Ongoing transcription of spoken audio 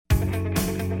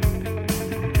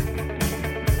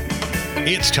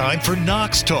It's time for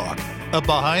Knox Talk, a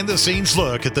behind-the-scenes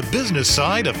look at the business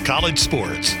side of college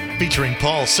sports, featuring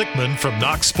Paul Sickman from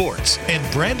Knox Sports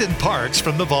and Brandon Parks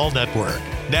from the Vol Network.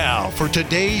 Now for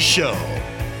today's show.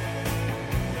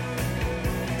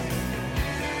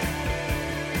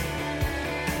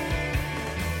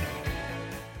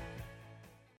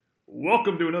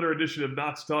 Welcome to another edition of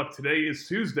Knox Talk. Today is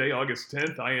Tuesday, August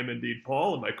 10th. I am indeed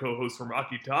Paul, and my co-host from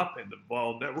Rocky Top and the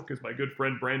Vol Network is my good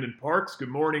friend Brandon Parks. Good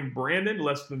morning, Brandon.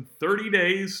 Less than 30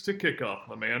 days to kickoff,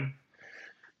 my man.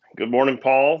 Good morning,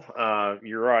 Paul.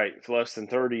 You're right. It's less than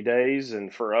 30 days,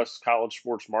 and for us college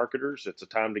sports marketers, it's a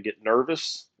time to get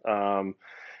nervous.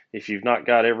 If you've not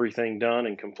got everything done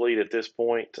and complete at this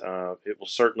point, it will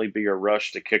certainly be a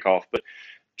rush to kick off. But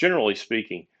generally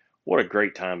speaking, what a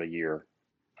great time of year.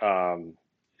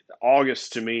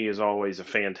 August to me is always a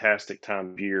fantastic time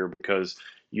of year because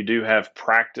you do have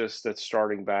practice that's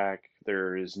starting back.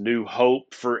 There is new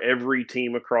hope for every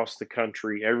team across the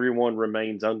country. Everyone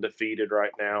remains undefeated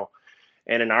right now.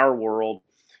 And in our world,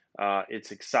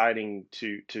 it's exciting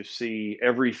to see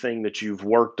everything that you've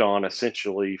worked on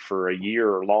essentially for a year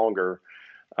or longer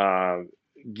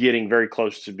getting very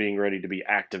close to being ready to be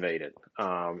activated.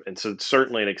 And so it's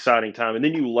certainly an exciting time. And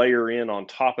then you layer in on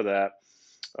top of that,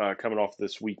 coming off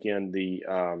this weekend, the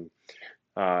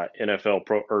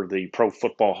NFL the Pro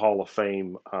Football Hall of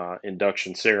Fame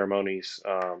induction ceremonies.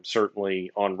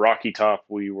 Certainly on Rocky Top,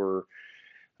 we were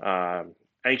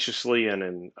anxiously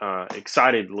and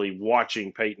excitedly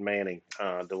watching Peyton Manning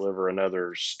deliver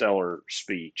another stellar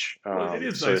speech. Well, it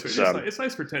is nice. It's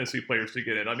nice for Tennessee players to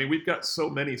get in. I mean, we've got so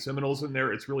many Seminoles in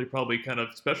there. It's really probably kind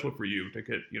of special for you to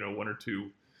get, one or two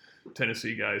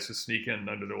Tennessee guys to sneak in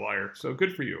under the wire. So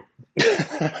good for you.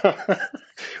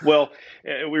 Well,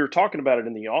 we were talking about it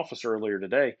in the office earlier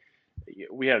today.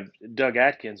 We have Doug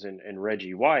Atkins and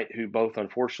Reggie White, who both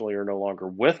unfortunately are no longer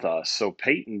with us. So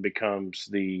Peyton becomes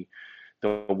the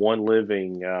one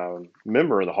living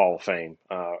member of the Hall of Fame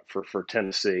for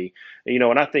Tennessee.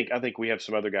 And I think we have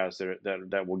some other guys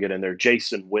that will get in there.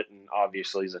 Jason Witten,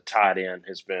 obviously, is a tight end,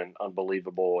 has been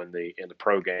unbelievable in the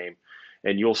pro game.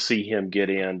 And you'll see him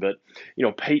get in. But,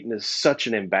 Peyton is such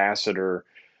an ambassador,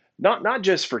 not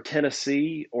just for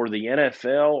Tennessee or the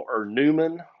NFL or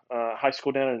Newman High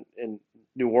School down in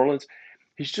New Orleans.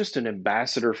 He's just an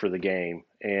ambassador for the game.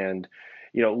 And,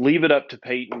 leave it up to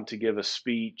Peyton to give a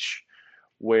speech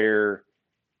where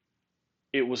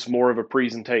it was more of a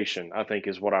presentation, I think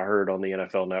is what I heard on the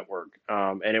NFL Network.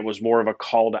 And it was more of a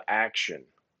call to action,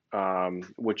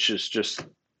 which is just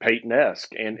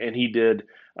Peyton-esque. And he did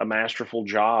a masterful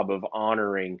job of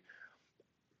honoring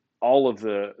all of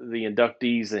the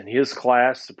inductees in his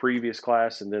class, the previous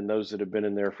class, and then those that have been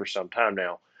in there for some time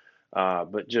now.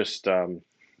 But just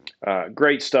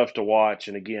great stuff to watch.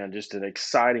 And again, just an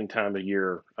exciting time of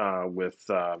year with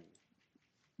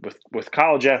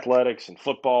college athletics and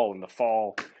football in the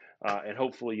fall. And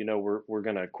hopefully, we're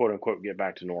going to, quote unquote, get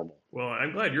back to normal. Well,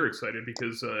 I'm glad you're excited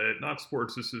because at Knox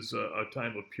Sports, this is a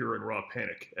time of pure and raw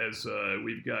panic as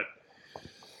we've got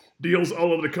deals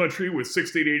all over the country with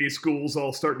 60 to 80 schools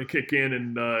all starting to kick in.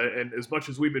 And as much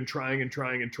as we've been trying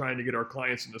to get our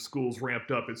clients in the schools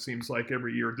ramped up, it seems like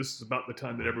every year, this is about the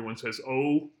time that everyone says,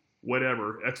 oh,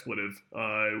 whatever, expletive.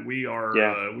 We are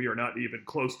not even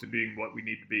close to being what we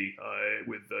need to be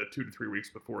with 2 to 3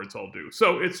 weeks before it's all due.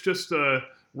 So it's just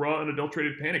raw,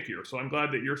 unadulterated panic here. So I'm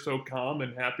glad that you're so calm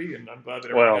and happy, and I'm glad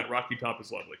that everyone at Rocky Top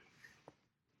is lovely.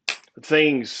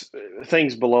 Things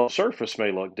below the surface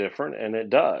may look different, and it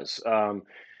does. I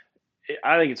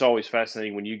think it's always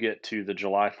fascinating when you get to the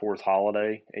July 4th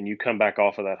holiday and you come back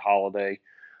off of that holiday,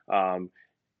 and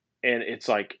it's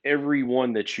like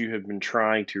everyone that you have been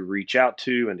trying to reach out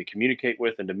to and to communicate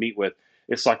with and to meet with,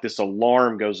 it's like this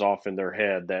alarm goes off in their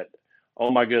head that,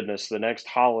 oh my goodness, the next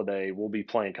holiday we'll be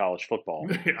playing college football.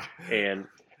 Yeah. And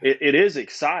it is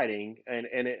exciting, and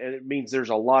it means there's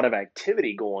a lot of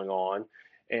activity going on.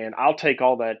 And I'll take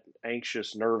all that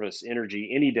anxious, nervous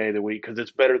energy any day of the week because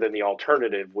it's better than the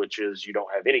alternative, which is you don't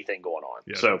have anything going on.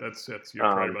 Yeah, so that's you're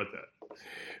right about that.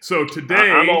 So today,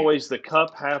 I'm always the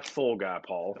cup half full guy,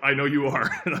 Paul. I know you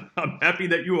are. I'm happy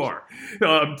that you are.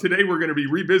 Today we're going to be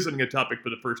revisiting a topic for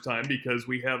the first time because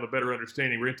we have a better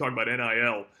understanding. We're going to talk about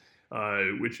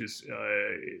NIL, which is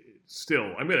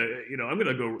still. I'm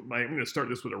going to start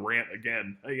this with a rant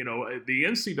again. The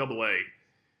NCAA,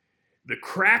 the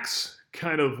cracks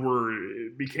kind of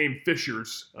became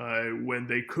fissures when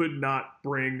they could not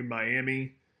bring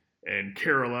Miami and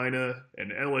Carolina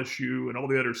and LSU and all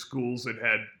the other schools that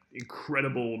had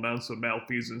incredible amounts of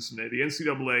malfeasance. And the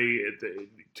NCAA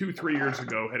 2-3 years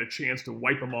ago had a chance to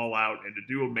wipe them all out and to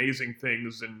do amazing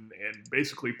things and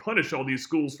basically punish all these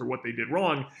schools for what they did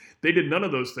wrong. They did none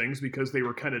of those things because they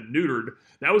were kind of neutered.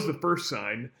 That was the first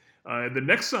sign. The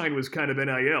next sign was kind of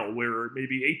NIL, where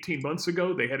maybe 18 months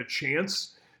ago they had a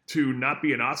chance to not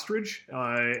be an ostrich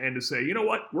and to say, you know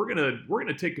what, we're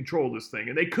gonna take control of this thing.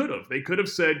 And they could have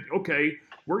said, okay,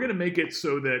 we're going to make it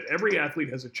so that every athlete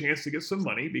has a chance to get some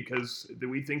money because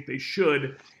we think they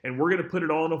should, and we're going to put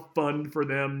it all in a fund for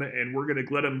them, and we're going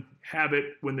to let them have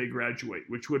it when they graduate,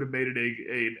 which would have made it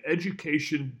an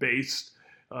education-based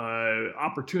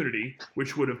opportunity,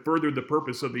 which would have furthered the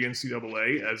purpose of the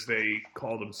NCAA, as they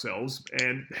call themselves.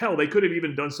 And hell, they could have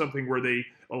even done something where they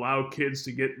allow kids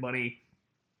to get money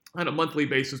on a monthly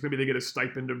basis. Maybe they get a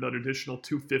stipend of an additional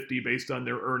 $250 based on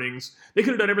their earnings. They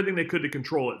could have done everything they could to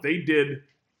control it. They did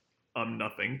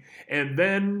nothing. And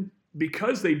then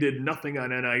because they did nothing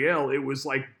on NIL, it was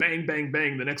like bang, bang,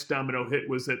 bang. The next domino hit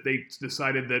was that they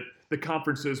decided that the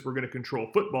conferences were going to control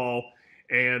football,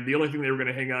 and the only thing they were going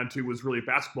to hang on to was really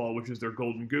basketball, which is their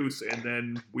golden goose. And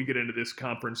then we get into this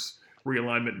conference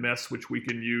realignment mess, which we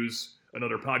can use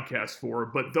another podcast for.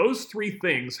 But those three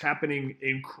things happening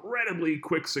in incredibly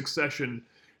quick succession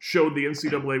showed the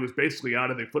NCAA was basically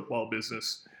out of the football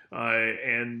business.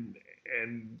 And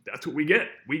that's what we get.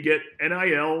 We get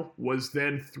NIL was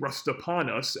then thrust upon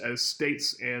us as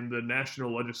states and the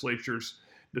national legislatures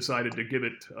decided to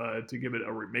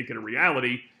make it a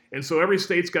reality. And so every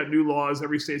state's got new laws,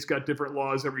 every state's got different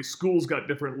laws, every school's got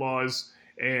different laws,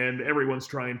 and everyone's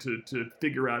trying to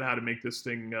figure out how to make this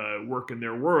thing work in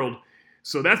their world.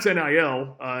 So that's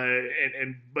NIL,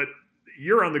 but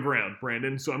you're on the ground,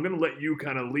 Brandon, so I'm going to let you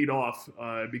kind of lead off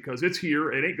because it's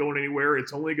here. It ain't going anywhere.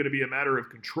 It's only going to be a matter of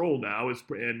control now,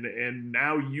 and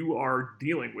now you are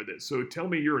dealing with it. So tell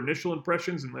me your initial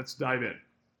impressions, and let's dive in.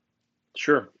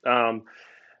 Sure. And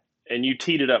you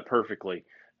teed it up perfectly.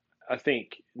 I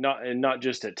think not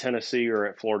just at Tennessee or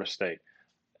at Florida State.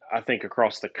 I think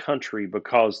across the country,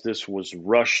 because this was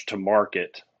rushed to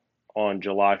market on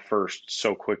July 1st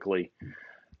so quickly,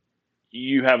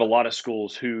 you have a lot of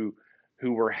schools who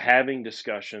were having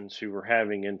discussions, who were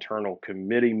having internal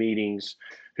committee meetings,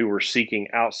 who were seeking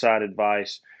outside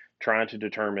advice, trying to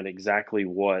determine exactly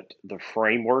what the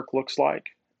framework looks like,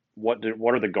 what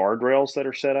are the guardrails that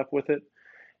are set up with it.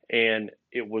 And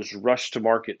it was rushed to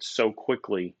market so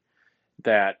quickly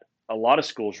that a lot of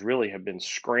schools really have been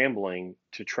scrambling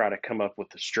to try to come up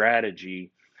with a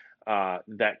strategy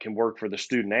that can work for the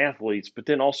student athletes, but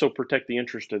then also protect the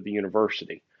interest of the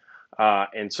university.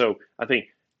 And so I think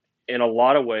in a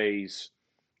lot of ways,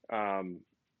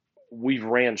 we've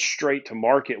ran straight to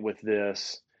market with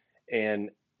this,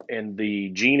 and the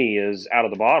genie is out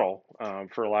of the bottle,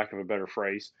 for lack of a better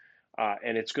phrase.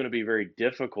 And it's going to be very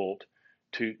difficult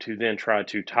to then try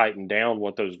to tighten down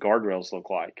what those guardrails look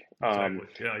like. Exactly.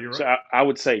 Yeah, you're right. So I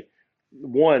would say,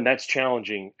 one, that's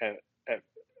challenging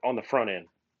on the front end.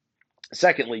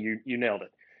 Secondly, you nailed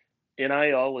it.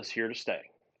 NIL is here to stay.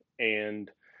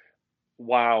 And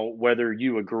while whether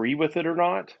you agree with it or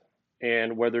not,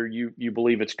 and whether you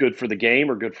believe it's good for the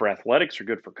game or good for athletics or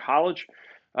good for college,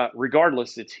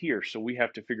 regardless, it's here. So we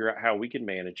have to figure out how we can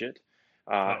manage it.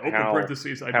 Open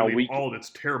parentheses, I believe all of it's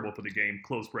terrible for the game.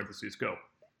 Close parentheses, go.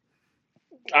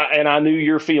 And I knew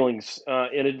your feelings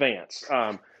in advance.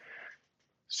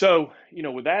 So,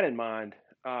 with that in mind,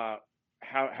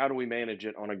 how do we manage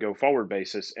it on a go forward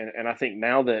basis? And I think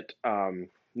now that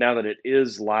it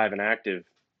is live and active,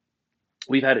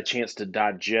 we've had a chance to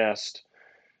digest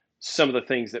some of the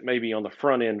things that maybe on the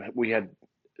front end we had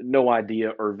no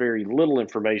idea or very little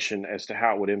information as to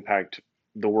how it would impact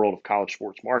the world of college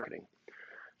sports marketing.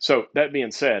 So that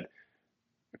being said,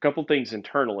 a couple things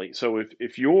internally. So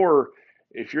if you're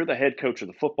the head coach of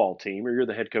the football team, or you're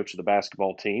the head coach of the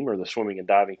basketball team, or the swimming and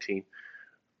diving team,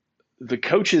 the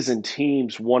coaches and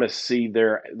teams want to see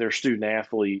their student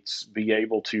athletes be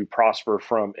able to prosper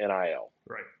from NIL.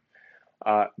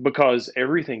 Right. Because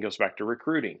everything goes back to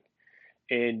recruiting.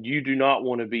 And you do not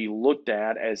want to be looked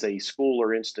at as a school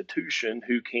or institution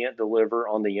who can't deliver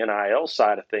on the NIL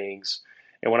side of things.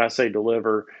 And when I say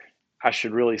deliver, I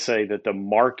should really say that the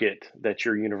market that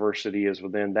your university is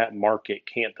within, that market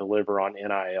can't deliver on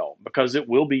NIL because it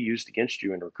will be used against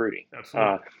you in recruiting.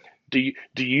 Absolutely.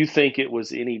 Do you think it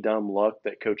was any dumb luck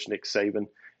that Coach Nick Saban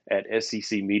at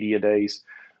SEC Media Days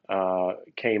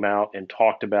came out and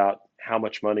talked about how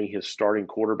much money his starting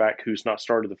quarterback, who's not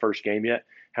started the first game yet,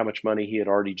 how much money he had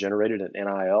already generated at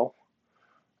NIL?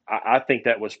 I think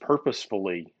that was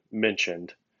purposefully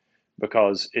mentioned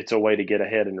because it's a way to get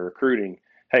ahead in recruiting.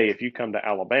 hey, if you come to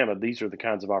Alabama, these are the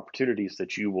kinds of opportunities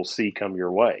that you will see come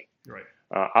your way. Right.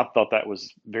 I thought that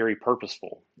was very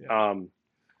purposeful. Yeah.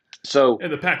 So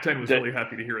And the Pac-10 was that really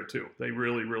happy to hear it too. They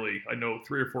really, really, I know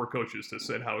 3 or 4 coaches that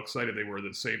said how excited they were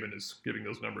that Saban is giving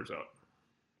those numbers out.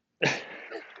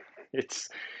 it's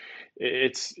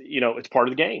it's part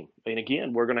of the game, and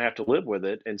again, we're going to have to live with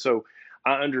it. And so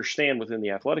I understand within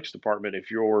the athletics department,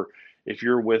 if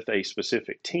you're with a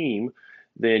specific team,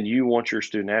 then you want your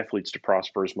student athletes to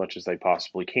prosper as much as they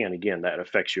possibly can. Again, that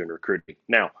affects you in recruiting.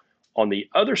 Now, on the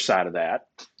other side of that,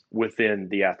 within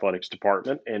the athletics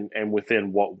department and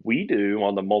within what we do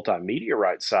on the multimedia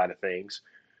rights side of things,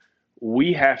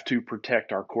 we have to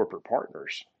protect our corporate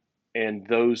partners and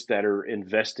those that are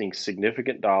investing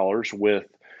significant dollars with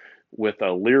a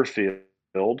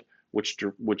Learfield,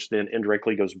 which then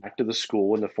indirectly goes back to the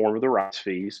school in the form of the rights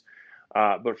fees.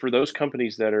 But for those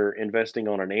companies that are investing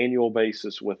on an annual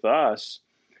basis with us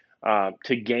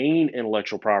to gain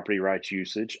intellectual property rights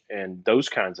usage and those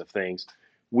kinds of things,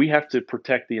 we have to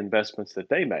protect the investments that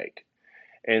they make.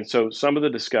 And so some of the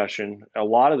discussion, a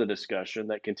lot of the discussion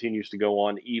that continues to go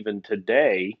on even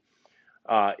today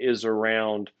is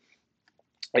around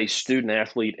a student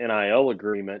athlete NIL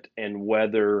agreement and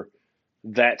whether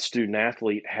that student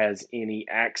athlete has any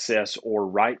access or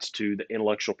rights to the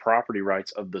intellectual property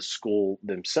rights of the school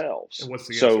themselves. And what's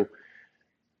the answer?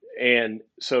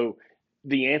 So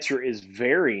the answer is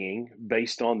varying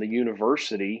based on the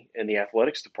university and the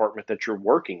athletics department that you're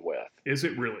working with. Is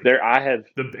it really? The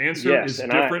answer is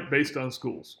different based on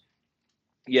schools.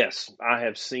 Yes, I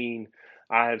have seen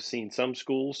some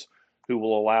schools who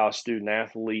will allow a student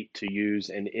athlete to use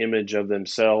an image of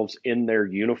themselves in their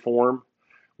uniform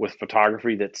with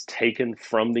photography that's taken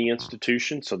from the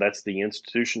institution. So that's the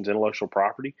institution's intellectual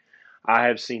property. I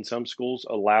have seen some schools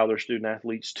allow their student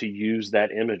athletes to use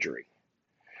that imagery,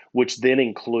 which then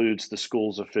includes the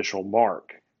school's official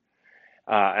mark.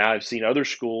 I've seen other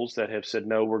schools that have said,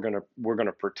 no, we're going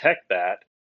to protect that.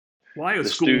 Why a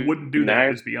school wouldn't do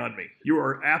that is beyond me. You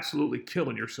are absolutely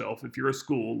killing yourself if you're a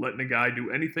school letting a guy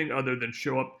do anything other than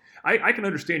show up. I can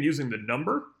understand using the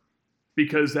number,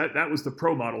 because that was the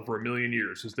pro model for a million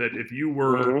years, is that if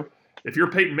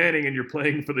you're Peyton Manning and you're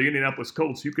playing for the Indianapolis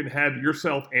Colts, you can have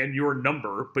yourself and your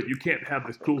number, but you can't have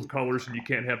the school colors and you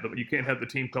can't have the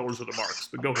team colors or the marks.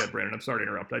 But go ahead, Brandon. I'm sorry to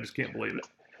interrupt. I just can't believe it.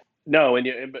 No,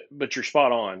 but you're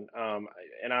spot on.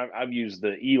 And I've used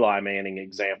the Eli Manning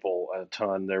example a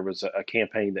ton. There was a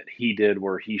campaign that he did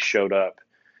where he showed up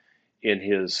in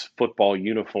his football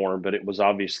uniform, but it was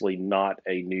obviously not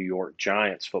a New York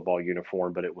Giants football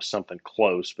uniform, but it was something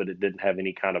close, but it didn't have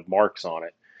any kind of marks on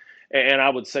it. And I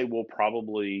would say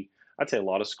I'd say a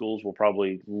lot of schools will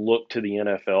probably look to the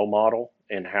NFL model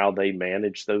and how they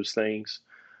manage those things.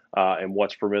 And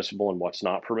what's permissible and what's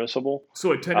not permissible.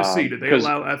 So at Tennessee, did they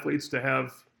allow athletes to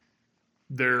have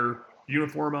their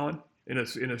uniform on in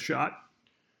a shot?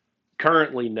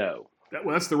 Currently, no.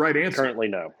 That's the right answer. Currently,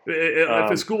 no. If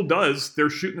the school does, they're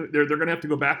going to have to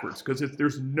go backwards, because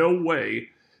there's no way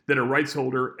that a rights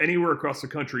holder anywhere across the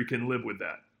country can live with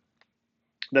that.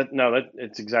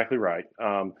 It's exactly right.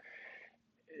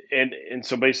 And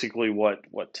so basically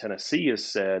what Tennessee has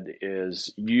said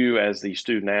is you as the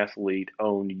student athlete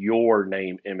own your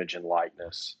name, image, and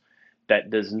likeness. That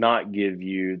does not give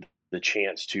you the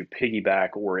chance to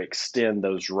piggyback or extend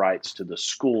those rights to the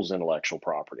school's intellectual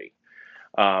property.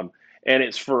 And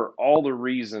it's for all the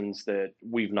reasons that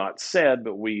we've not said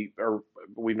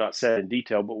in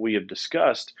detail, but we have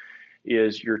discussed,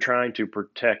 is you're trying to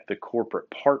protect the corporate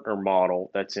partner model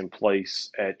that's in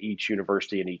place at each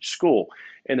university and each school.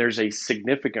 And there's a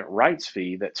significant rights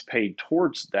fee that's paid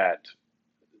towards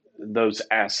those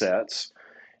assets.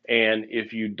 And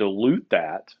if you dilute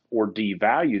that or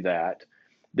devalue that,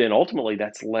 then ultimately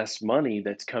that's less money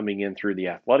that's coming in through the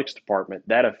athletics department.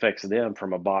 That affects them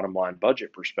from a bottom line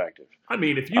budget perspective. I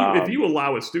mean, if you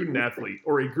allow a student athlete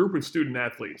or a group of student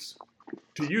athletes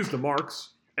to use the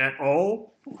marks at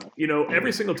all,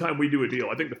 every single time we do a deal,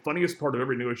 I think the funniest part of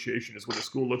every negotiation is when the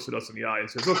school looks at us in the eye and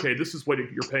says, okay, this is what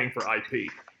you're paying for IP.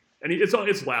 And it's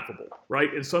laughable,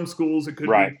 right? In some schools, it could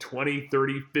be 20,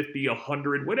 30, 50,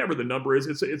 100, whatever the number is.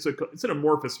 It's an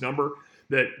amorphous number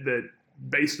that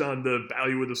based on the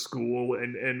value of the school.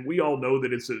 And we all know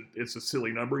that it's a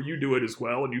silly number. You do it as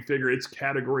well. And you figure it's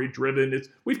category driven.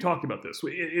 We've talked about this.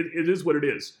 It is what it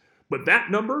is. But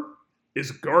that number is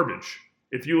garbage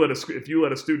if you let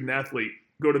a student athlete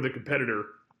go to the competitor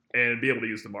and be able to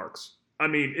use the marks. I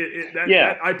mean,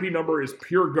 that IP number is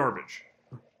pure garbage.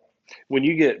 When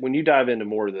you dive into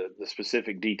more of the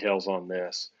specific details on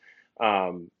this,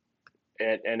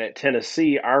 at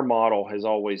Tennessee, our model has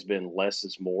always been less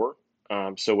is more.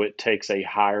 So it takes a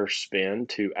higher spend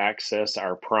to access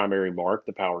our primary mark,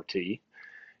 the Power T,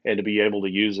 and to be able to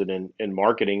use it in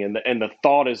marketing. And the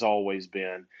thought has always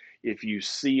been, if you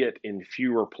see it in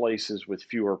fewer places with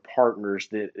fewer partners,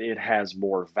 that it has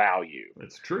more value.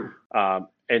 That's true.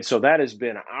 And so that's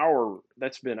been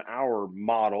our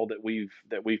model that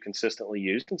we've consistently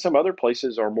used. And some other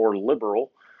places are more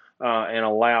liberal and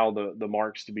allow the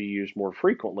marks to be used more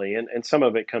frequently. And some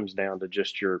of it comes down to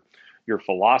just your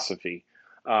philosophy.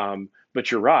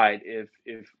 But you're right.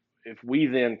 If we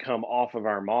then come off of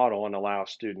our model and allow a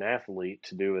student athlete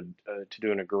to do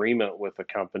an agreement with a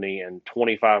company, and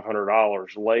 $2,500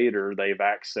 later they've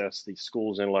accessed the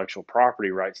school's intellectual property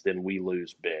rights, then we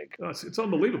lose big. It's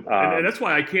unbelievable, and that's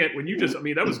why I can't. When you just, I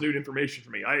mean, that was new information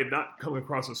for me. I have not come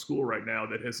across a school right now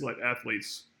that has let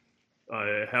athletes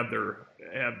have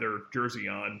their jersey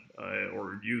on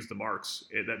or use the marks.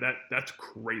 That's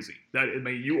crazy.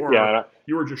 You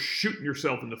are just shooting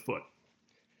yourself in the foot.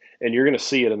 And you're going to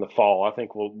see it in the fall. I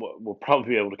think we'll probably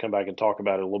be able to come back and talk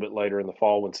about it a little bit later in the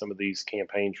fall when some of these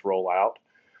campaigns roll out.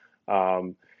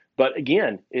 But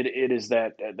again, it is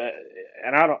that,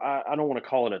 and I don't want to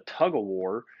call it a tug of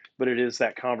war, but it is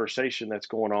that conversation that's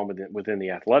going on within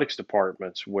the athletics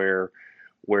departments where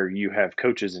you have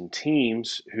coaches and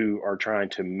teams who are trying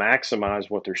to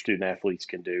maximize what their student athletes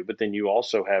can do, but then you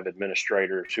also have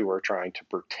administrators who are trying to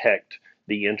protect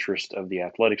the interest of the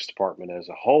athletics department as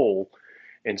a whole.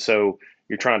 And so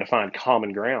you're trying to find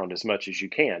common ground as much as you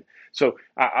can. So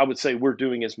I would say we're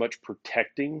doing as much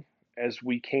protecting as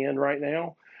we can right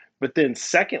now. But then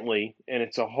secondly, and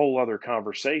it's a whole other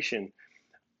conversation,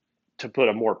 to put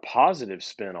a more positive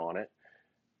spin on it,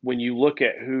 when you look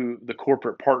at who the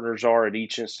corporate partners are at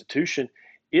each institution,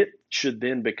 it should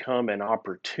then become an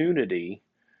opportunity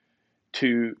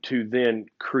to then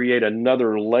create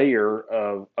another layer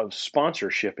of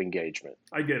sponsorship engagement.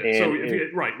 I get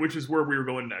it. Right, which is where we were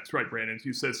going next, right, Brandon?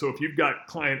 You said, so if you've got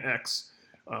client X,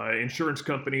 insurance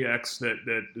company X that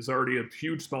is already a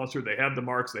huge sponsor, they have the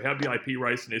marks, they have the IP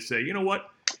rights, and they say, you know what?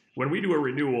 When we do a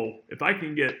renewal, if I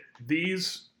can get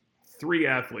these 3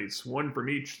 athletes, one from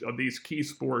each of these key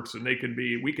sports, and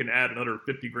we can add another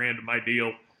 $50,000 to my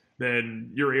deal, then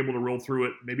you're able to roll through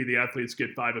it. Maybe the athletes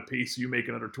get 5 apiece, you make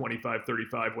another 25,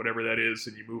 35, whatever that is,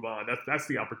 and you move on. That's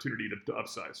the opportunity to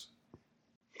upsize.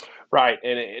 Right,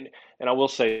 and I will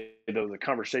say, though, the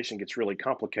conversation gets really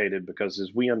complicated because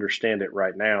as we understand it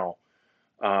right now,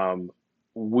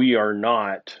 we are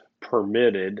not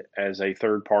permitted as a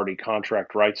third-party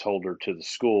contract rights holder to the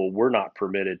school. We're not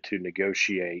permitted to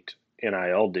negotiate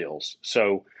NIL deals.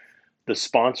 So the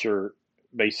sponsor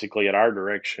basically at our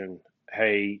direction,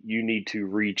 hey, you need to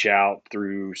reach out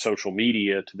through social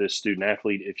media to this student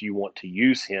athlete if you want to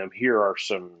use him. Here's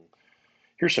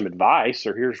some advice,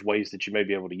 or here's ways that you may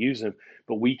be able to use him,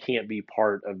 but we can't be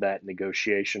part of that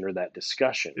negotiation or that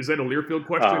discussion. Is that a Learfield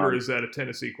question or is that a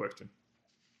Tennessee question?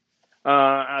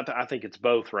 I think it's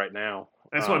both right now.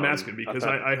 That's what I'm asking, because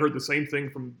I heard the same thing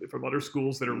from other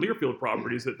schools that are Learfield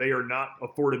properties, that they are not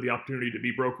afforded the opportunity to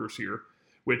be brokers here,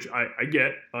 which I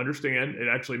understand. It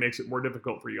actually makes it more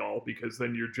difficult for y'all, because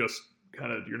then you're just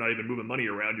you're not even moving money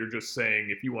around. You're just saying,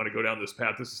 if you want to go down this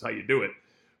path, this is how you do it.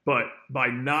 But by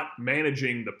not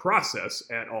managing the process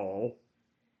at all,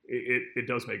 it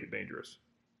does make it dangerous.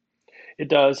 It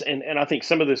does. And I think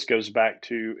some of this goes back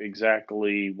to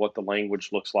exactly what the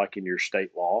language looks like in your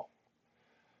state law.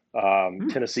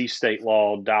 Tennessee state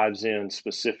law dives in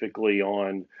specifically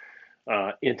on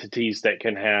entities that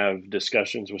can have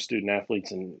discussions with student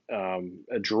athletes and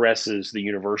addresses the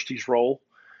university's role.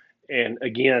 And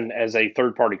again, as a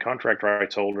third-party contract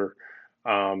rights holder,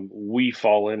 we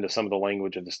fall into some of the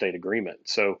language of the state agreement.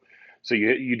 So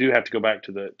you do have to go back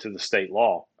to the state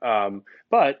law.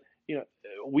 But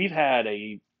we've had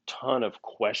a ton of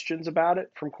questions about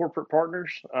it from corporate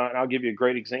partners. And I'll give you a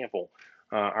great example.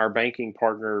 Our banking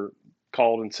partner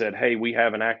called and said, hey, we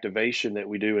have an activation that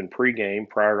we do in pregame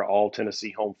prior to all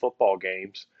Tennessee home football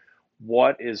games.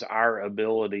 What is our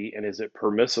ability, and is it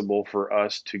permissible for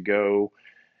us to go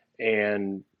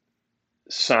and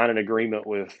sign an agreement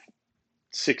with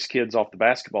 6 kids off the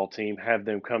basketball team, have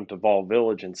them come to Vol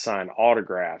Village and sign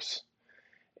autographs?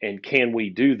 And can we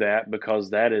do that because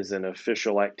that is an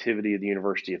official activity of the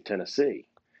University of Tennessee?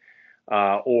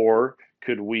 Or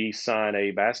could we sign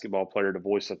a basketball player to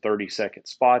voice a 30-second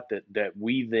spot that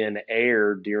we then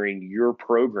air during your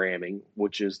programming,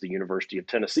 which is the University of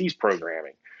Tennessee's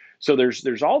programming? So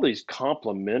there's all these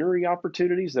complementary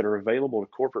opportunities that are available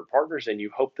to corporate partners, and you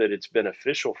hope that it's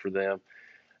beneficial for them.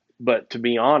 But to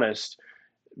be honest,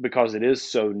 because it is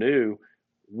so new,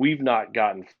 we've not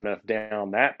gotten enough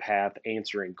down that path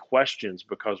answering questions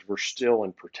because we're still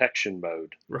in protection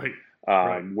mode, Right.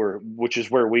 Right. which is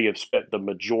where we have spent the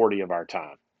majority of our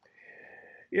time.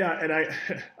 Yeah, and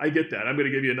I get that. I'm going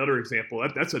to give you another example.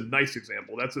 That's a nice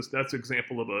example. That's an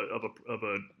example of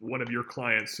a one of your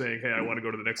clients saying, "Hey, I want to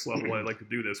go to the next level. I'd like to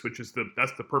do this," which is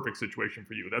that's the perfect situation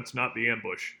for you. That's not the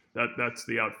ambush. That's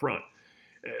the out front.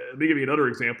 Let me give you another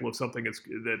example of something it's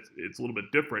a little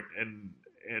bit different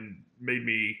and made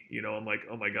me, I'm like,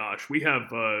 oh my gosh. We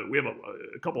have a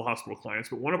couple hospital clients,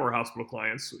 but one of our hospital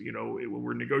clients, when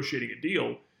we're negotiating a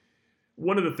deal,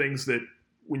 one of the things that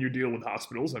when you deal with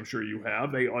hospitals, I'm sure you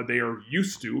have, they are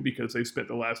used to, because they've spent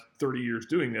the last 30 years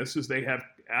doing this, is they have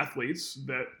athletes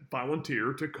that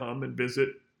volunteer to come and visit,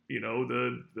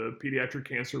 the pediatric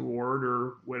cancer ward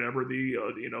or whatever, the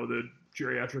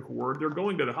geriatric ward. They're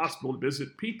going to the hospital to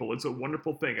visit people. It's a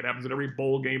wonderful thing. It happens at every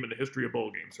bowl game in the history of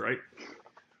bowl games, right?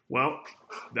 Well,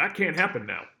 that can't happen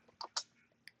now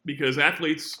because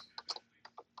athletes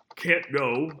can't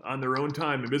go on their own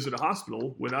time and visit a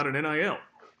hospital without an NIL.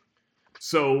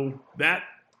 So that,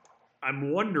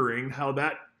 I'm wondering how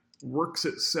that works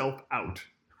itself out.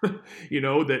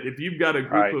 That if you've got a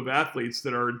group of athletes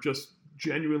that are just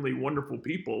genuinely wonderful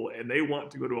people and they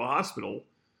want to go to a hospital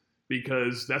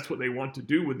because that's what they want to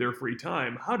do with their free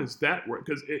time, how does that work?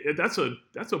 Because that's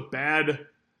a bad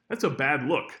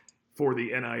look for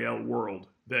the NIL world,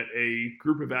 that a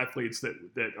group of athletes that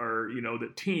are,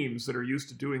 that teams that are used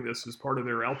to doing this as part of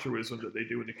their altruism that they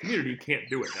do in the community can't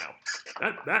do it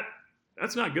now.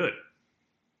 That's not good.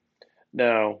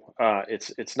 No,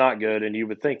 it's not good, and you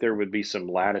would think there would be some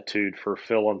latitude for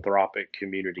philanthropic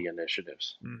community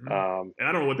initiatives. Mm-hmm. And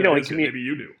I don't know what that is. Maybe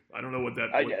you do. I don't know what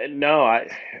that. No,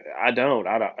 I don't.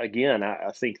 Again,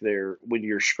 I think when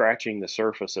you're scratching the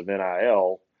surface of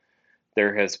NIL,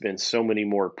 there has been so many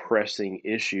more pressing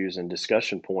issues and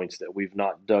discussion points that we've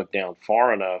not dug down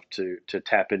far enough to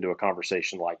tap into a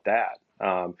conversation like that.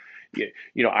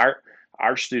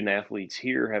 Our student athletes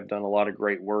here have done a lot of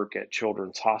great work at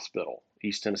Children's Hospital,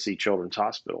 East Tennessee Children's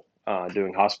Hospital,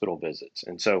 doing hospital visits.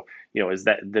 And so, does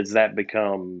that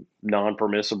become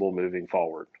non-permissible moving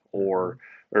forward, or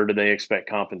do they expect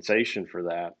compensation for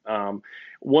that?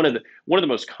 One of the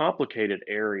most complicated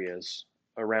areas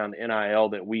around NIL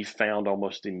that we found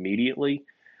almost immediately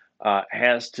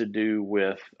has to do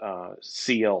with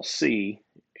CLC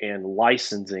and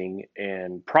licensing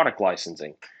and product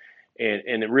licensing. And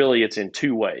it's in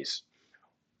two ways.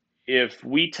 If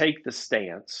we take the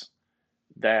stance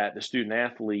that the student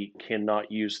athlete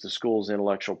cannot use the school's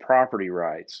intellectual property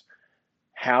rights,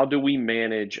 how do we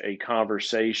manage a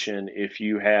conversation if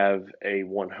you have a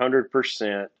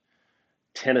 100%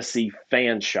 Tennessee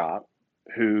fan shop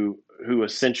who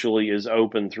essentially is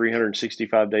open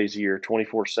 365 days a year,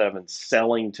 24/7,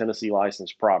 selling Tennessee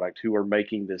licensed product, who are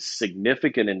making this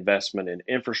significant investment in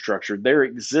infrastructure, their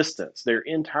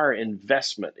entire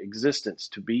existence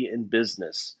to be in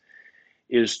business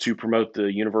is to promote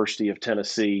the University of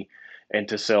Tennessee and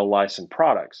to sell licensed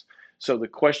products. So the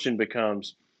question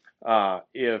becomes, and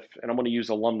I'm going to use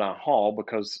Alumni Hall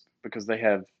because they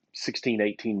have 16,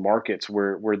 18 markets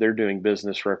where they're doing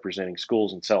business representing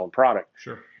schools and selling product.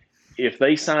 Sure. If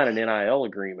they sign an NIL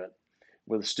agreement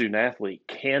with a student athlete,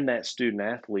 can that student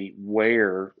athlete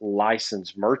wear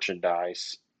licensed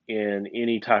merchandise in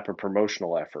any type of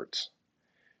promotional efforts?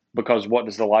 Because what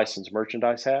does the licensed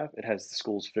merchandise have? It has the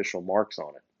school's official marks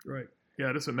on it. Right.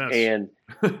 Yeah, that's a mess. And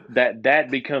that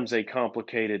becomes a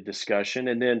complicated discussion.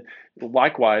 And then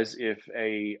likewise, if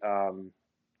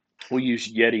we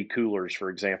use Yeti coolers, for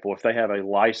example, if they have a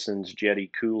licensed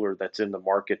Yeti cooler that's in the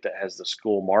market that has the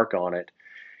school mark on it,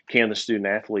 can the student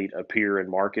athlete appear in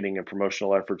marketing and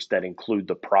promotional efforts that include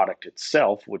the product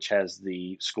itself, which has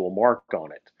the school mark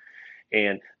on it?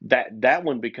 And that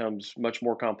one becomes much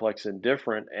more complex and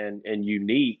different and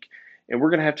unique, and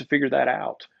we're going to have to figure that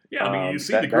out. Yeah, I mean, you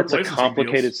see the group licensing deals. That's a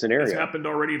complicated scenario. It's happened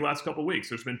already the last couple of weeks.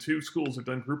 There's been 2 schools that have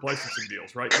done group licensing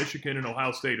deals, right? Michigan and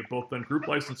Ohio State have both done group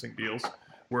licensing deals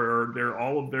where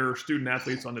all of their student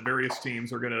athletes on the various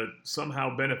teams are going to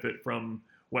somehow benefit from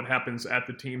what happens at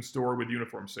the team store with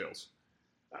uniform sales.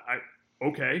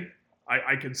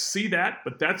 I can see that,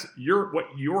 but what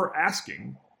you're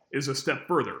asking is a step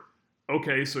further.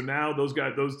 Okay, so now those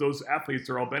athletes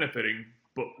are all benefiting,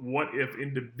 but what if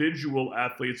individual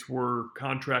athletes were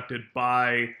contracted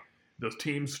by the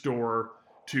team store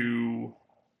to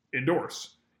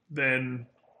endorse? Then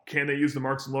can they use the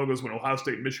marks and logos when Ohio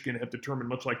State and Michigan have determined,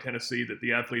 much like Tennessee, that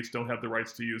the athletes don't have the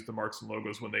rights to use the marks and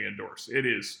logos when they endorse? It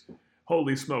is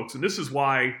holy smokes. And this is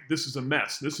why this is a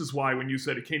mess. This is why when you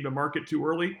said it came to market too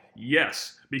early,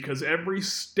 yes, because every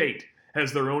state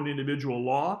has their own individual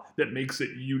law that makes it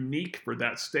unique for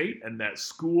that state and that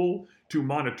school to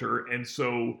monitor. And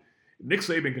so Nick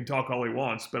Saban can talk all he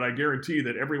wants, but I guarantee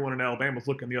that everyone in Alabama is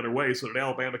looking the other way so that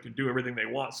Alabama can do everything they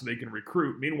want so they can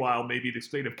recruit. Meanwhile, maybe the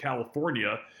state of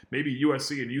California, maybe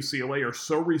USC and UCLA are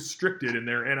so restricted in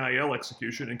their NIL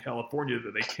execution in California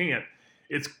that they can't.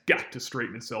 It's got to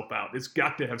straighten itself out. It's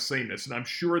got to have sameness. And I'm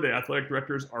sure the athletic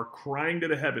directors are crying to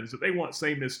the heavens that they want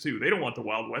sameness too. They don't want the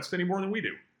Wild West any more than we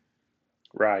do.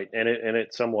 Right, and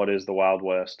it somewhat is the Wild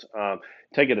West.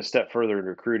 Take it a step further in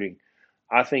recruiting.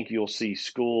 I think you'll see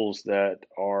schools that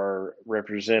are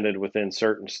represented within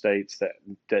certain states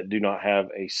that do not have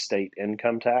a state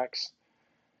income tax.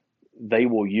 They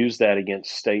will use that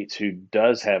against states who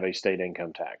does have a state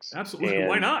income tax. Absolutely.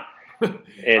 Why not?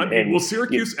 Will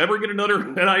Syracuse ever get another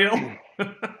NIL?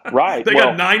 Right. They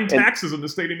got 9 taxes in the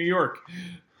state of New York.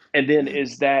 And then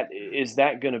is that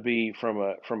going to be from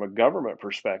a government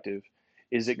perspective?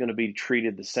 Is it going to be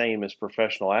treated the same as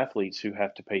professional athletes who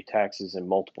have to pay taxes in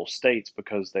multiple states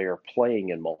because they are playing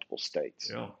in multiple states?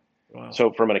 Yeah. Wow.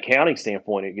 So from an accounting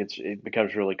standpoint, it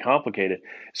becomes really complicated.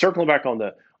 Circling back on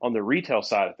the retail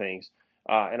side of things,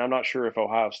 and I'm not sure if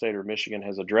Ohio State or Michigan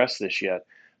has addressed this yet,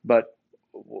 but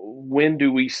when do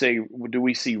we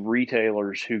see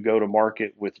retailers who go to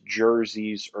market with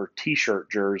jerseys or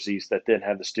T-shirt jerseys that then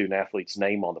have the student athlete's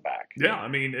name on the back? Yeah, I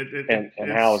mean,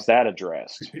 and how is that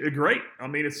addressed? Great. I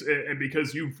mean, it's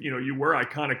because you wear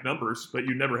iconic numbers, but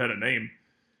you never had a name.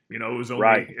 It was only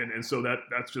right, and so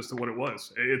that's just what it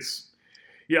was. It's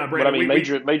Brandon, but I mean,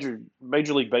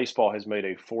 Major League Baseball has made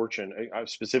a fortune. I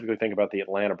specifically think about the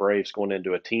Atlanta Braves going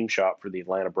into a team shop for the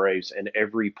Atlanta Braves, and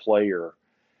every player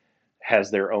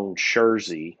has their own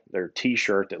jersey, their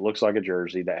T-shirt that looks like a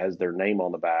jersey that has their name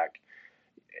on the back,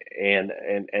 and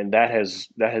that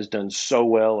has done so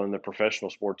well in the professional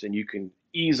sports. And you can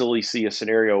easily see a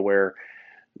scenario where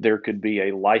there could be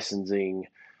a licensing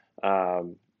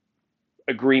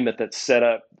agreement that's set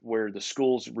up where the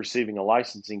school's receiving a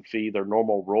licensing fee, their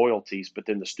normal royalties, but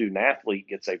then the student athlete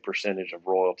gets a percentage of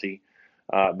royalty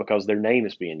because their name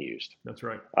is being used. That's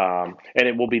right. And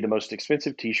it will be the most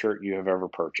expensive T-shirt you have ever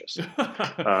purchased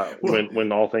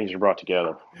when all things are brought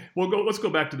together. Well, let's go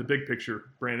back to the big picture,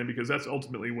 Brandon, because that's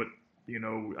ultimately what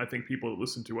I think people that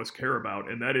listen to us care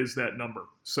about, and that is that number.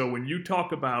 So when you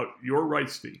talk about your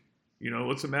rights fee,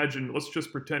 let's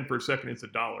just pretend for a second it's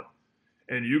 $1,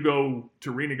 and you go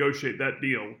to renegotiate that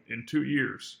deal in 2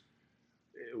 years.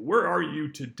 Where are you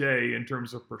today in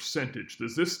terms of percentage?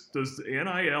 Does the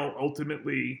NIL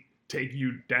ultimately take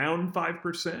you down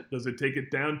 5%? Does it take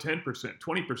it down 10%,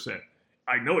 20%?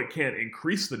 I know it can't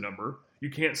increase the number. You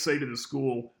can't say to the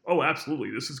school, oh,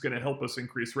 absolutely, this is going to help us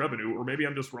increase revenue, or maybe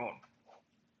I'm just wrong.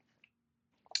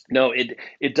 No,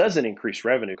 it doesn't increase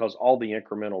revenue because all the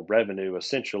incremental revenue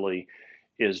essentially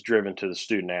is driven to the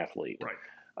student athlete.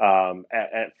 Right.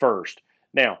 At first.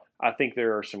 Now, I think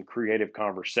there are some creative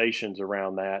conversations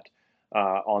around that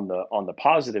on the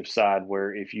positive side,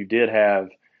 where if you did have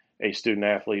a student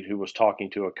athlete who was talking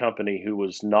to a company who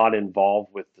was not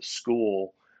involved with the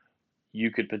school, you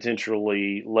could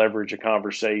potentially leverage a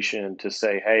conversation to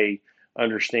say, hey,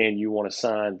 understand you want to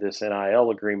sign this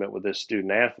NIL agreement with this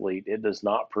student athlete. It does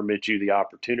not permit you the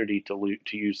opportunity to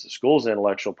use the school's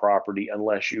intellectual property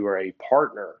unless you are a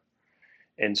partner.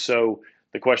 And so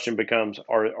the question becomes,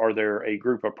 are there a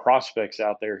group of prospects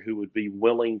out there who would be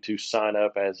willing to sign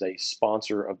up as a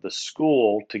sponsor of the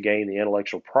school to gain the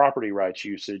intellectual property rights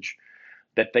usage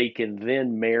that they can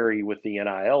then marry with the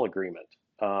NIL agreement?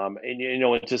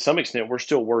 And to some extent, we're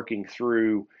still working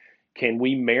through, can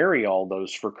we marry all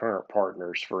those for current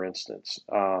partners, for instance?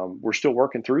 We're still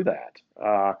working through that.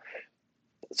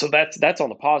 So that's on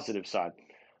the positive side.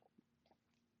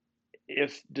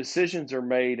 If decisions are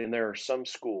made, and there are some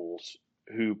schools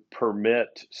who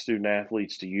permit student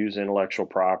athletes to use intellectual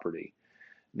property,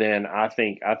 then I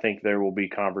think there will be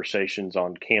conversations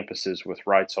on campuses with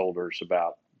rights holders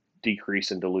about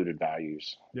decrease in diluted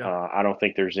values. Yeah. I don't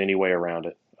think there's any way around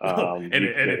it.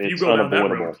 If you go down that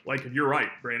road, like you're right,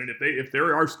 Brandon, if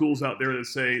there are schools out there that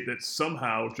say that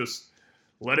somehow just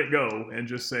let it go and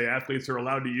just say athletes are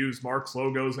allowed to use marks,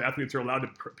 logos, athletes are allowed to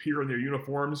appear in their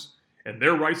uniforms, and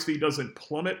their rights fee doesn't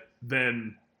plummet,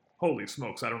 then holy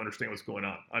smokes, I don't understand what's going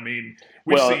on. I mean,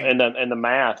 and the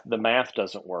math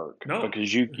doesn't work. No.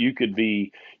 Because you could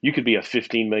be a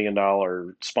 $15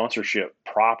 million sponsorship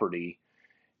property,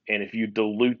 and if you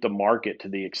dilute the market to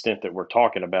the extent that we're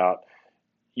talking about,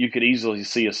 you could easily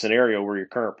see a scenario where your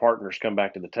current partners come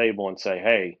back to the table and say,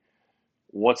 hey,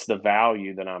 what's the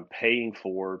value that I'm paying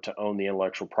for to own the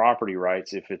intellectual property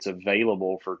rights if it's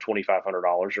available for $2,500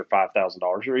 or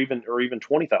 $5,000 or even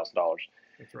 $20,000?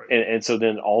 That's right. And so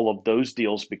then all of those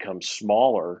deals become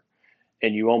smaller,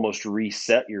 and you almost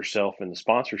reset yourself in the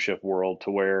sponsorship world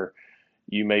to where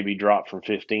you maybe drop from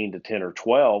 15 to 10 or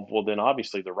 12. Well, then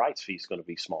obviously the rights fee is going to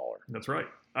be smaller. That's right.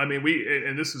 I mean,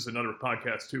 and this is another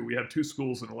podcast too. We have 2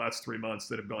 schools in the last 3 months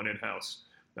that have gone in-house,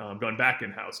 gone back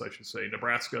in-house, I should say,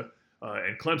 Nebraska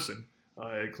and Clemson.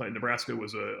 Nebraska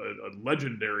was a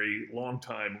legendary,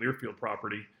 long-time Learfield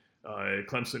property.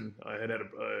 Clemson had a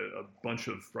bunch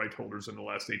of right holders in the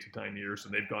last 8 to 9 years,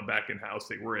 and they've gone back in-house.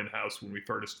 They were in-house when we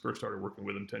first started working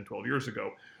with them 10, 12 years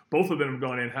ago. Both of them have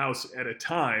gone in-house at a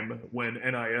time when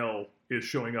NIL is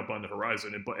showing up on the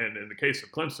horizon. And in the case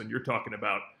of Clemson, you're talking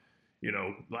about,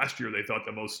 last year they thought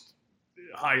the most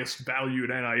highest valued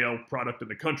NIL product in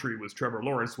the country was Trevor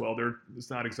Lawrence. Well, it's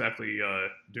not exactly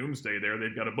doomsday there.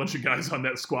 They've got a bunch of guys on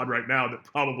that squad right now that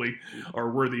probably are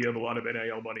worthy of a lot of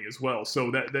NIL money as well.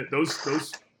 So that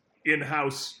those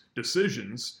in-house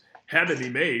decisions had to be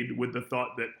made with the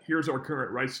thought that here's our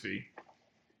current rights fee.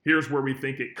 Here's where we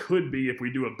think it could be if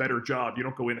we do a better job. You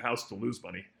don't go in-house to lose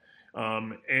money.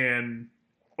 And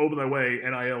over the way,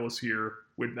 NIL is here.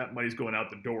 When that money's going out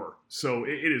the door. So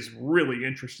it is really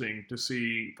interesting to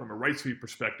see from a rights fee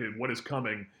perspective what is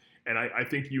coming. And I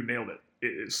think you nailed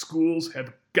it. Schools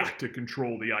have got to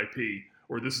control the IP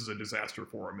or this is a disaster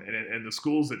for them. And the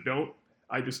schools that don't,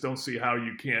 I just don't see how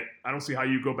you can't. I don't see how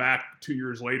you go back 2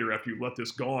 years later after you let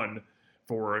this gone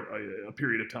for a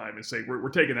period of time and say, we're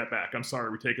taking that back. I'm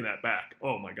sorry, we're taking that back.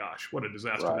 Oh my gosh, what a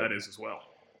disaster that is as well.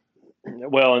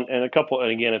 Well, and a couple, and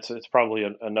again, it's probably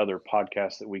another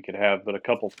podcast that we could have, but a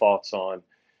couple thoughts on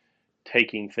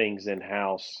taking things in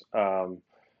house.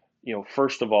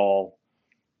 First of all,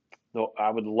 though, I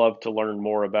would love to learn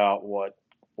more about what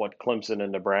Clemson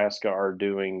and Nebraska are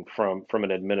doing from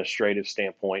an administrative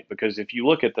standpoint, because if you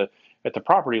look at the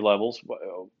property levels,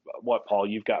 Paul,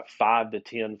 you've got 5 to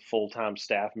 10 full-time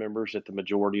staff members at the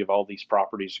majority of all these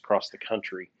properties across the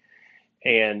country,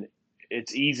 and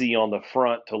it's easy on the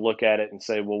front to look at it and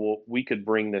say, well, we could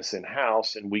bring this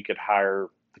in-house and we could hire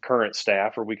the current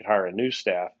staff or we could hire a new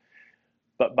staff.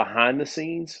 But behind the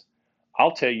scenes,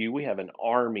 I'll tell you, we have an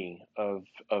army of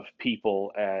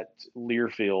people at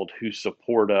Learfield who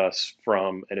support us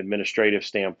from an administrative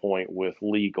standpoint with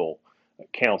legal,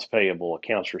 accounts payable,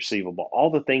 accounts receivable, all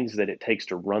the things that it takes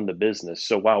to run the business.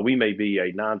 So while we may be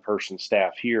a 9-person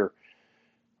staff here,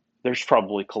 there's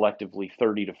probably collectively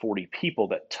 30 to 40 people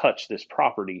that touch this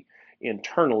property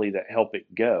internally that help it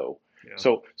go. Yeah.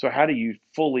 So how do you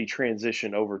fully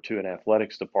transition over to an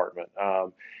athletics department?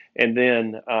 And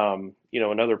then,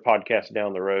 another podcast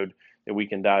down the road that we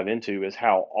can dive into is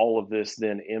how all of this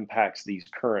then impacts these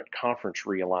current conference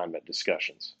realignment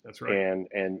discussions. That's right.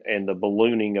 And the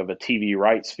ballooning of a TV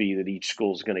rights fee that each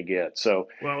school is going to get. So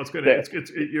it's going to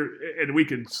and we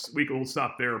can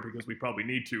stop there because we probably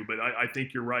need to, but I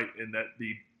think you're right in that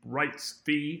the rights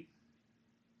fee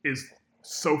is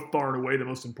so far and away the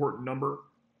most important number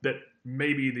that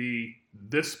maybe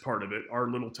this part of it, our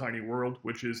little tiny world,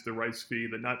 which is the rights fee,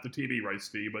 not the TV rights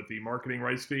fee, but the marketing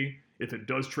rights fee, if it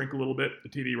does shrink a little bit, the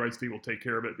TV rights fee will take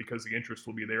care of it because the interest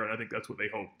will be there, and I think that's what they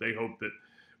hope. They hope that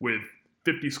with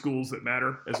 50 schools that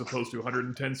matter as opposed to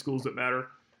 110 schools that matter,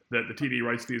 that the TV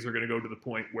rights fees are going to go to the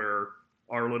point where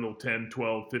our little 10,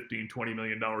 12, 15, $20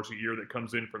 million a year that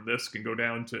comes in from this can go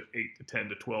down to 8 to 10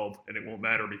 to 12, and it won't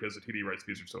matter because the TV rights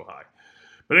fees are so high.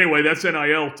 But anyway, that's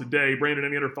NIL today. Brandon,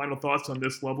 any other final thoughts on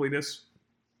this loveliness?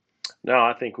 No,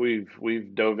 I think we've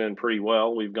dove in pretty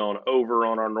well. We've gone over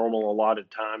on our normal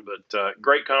allotted time, but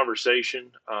great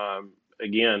conversation.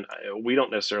 Again, we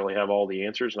don't necessarily have all the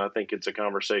answers, and I think it's a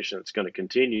conversation that's going to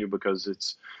continue because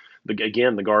the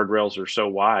guardrails are so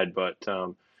wide. But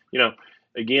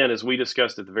again, as we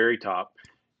discussed at the very top,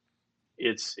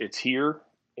 it's here,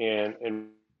 and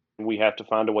we have to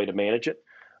find a way to manage it.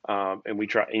 And we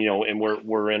try, and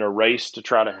we're in a race to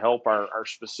try to help our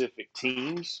specific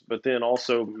teams, but then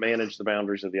also manage the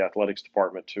boundaries of the athletics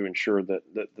department to ensure that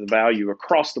the value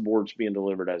across the board is being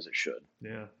delivered as it should.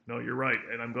 Yeah, no, you're right.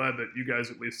 And I'm glad that you guys,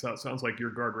 at least sounds like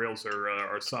your guardrails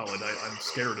are solid. I'm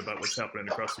scared about what's happening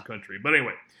across the country. But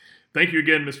anyway, thank you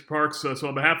again, Mr. Parks. So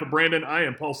on behalf of Brandon, I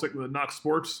am Paul Sickman with Knox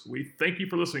Sports. We thank you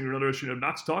for listening to another edition of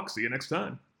Knox Talk. See you next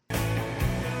time.